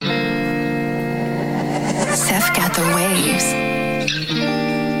the waves.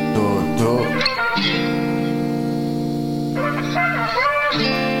 Do it.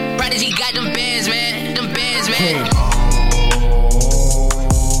 Prodigy got them bands, man. Them bands, man.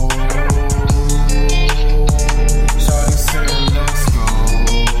 Shawty said, let's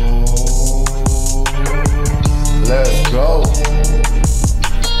go.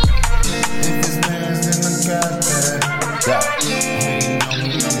 If it's bands, then I got that. Yeah. Ain't no me,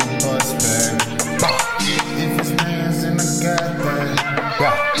 I'm a bust back. If it's bands, then I got that.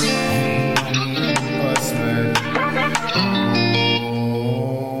 Yeah. Ain't no me, I'm a bust back.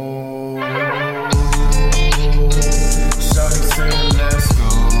 Shawty said, let's go.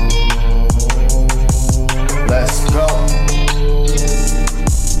 Let's go. If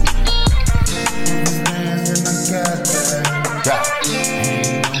it's bands, then I got that. Yeah.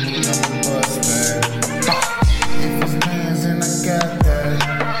 Ain't no me, I'm a bust back. If it's bands, then I got that.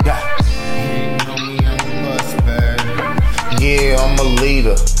 Yeah. Ain't no me, I'm a bust back. Yeah, I'm a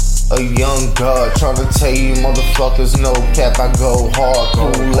leader. A young god, tryna tell you motherfuckers no cap, I go hard.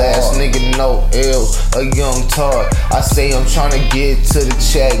 Cool ass nigga, no ills, a young tard. I say I'm tryna get to the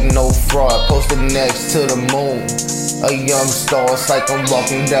check, no fraud. Posted next to the moon, a young star. It's like I'm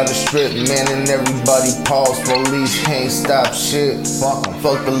walking down the strip, man, and everybody pause. Police can't stop shit.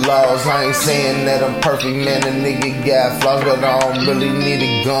 Fuck the laws, I ain't saying that I'm perfect, man. A nigga got flaws, but I don't really need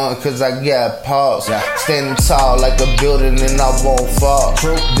a gun, cause I got paws. Standing tall like a building and I won't fall.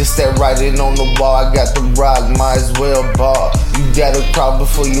 This that writing on the wall, I got the rock, might as well ball. You gotta crawl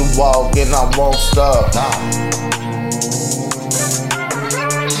before you walk, and I won't stop.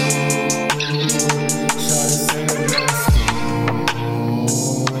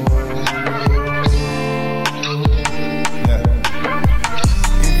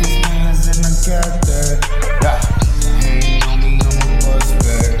 Got that. Yeah. Ain't on me, I'm a bust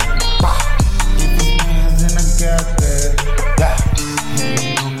back. If it's bands, then I got that. Yeah.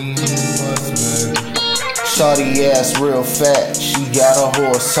 Ain't on me, I'm a bust back. Shawty ass real fat, she got a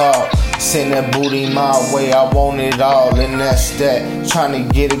horse hog. Send that booty my way, I want it all, and that's that.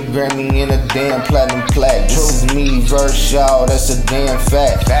 Tryna get a Grammy and a damn platinum plaque. This is me verse y'all, that's a damn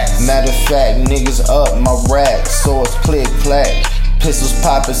fact. Matter of fact, niggas up my rack, so it's click clack. Pistols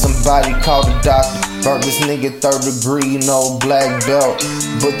poppin', somebody call the doctor. Burnt this nigga 3rd degree, no black belt.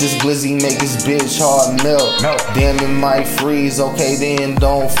 But this glizzy make his bitch hard melt. Damn, it might freeze, okay then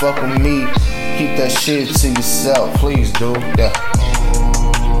don't fuck with me. Keep that shit to yourself, please do. Yeah.